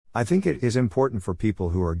I think it is important for people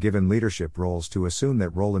who are given leadership roles to assume that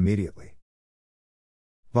role immediately.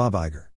 Bob Iger.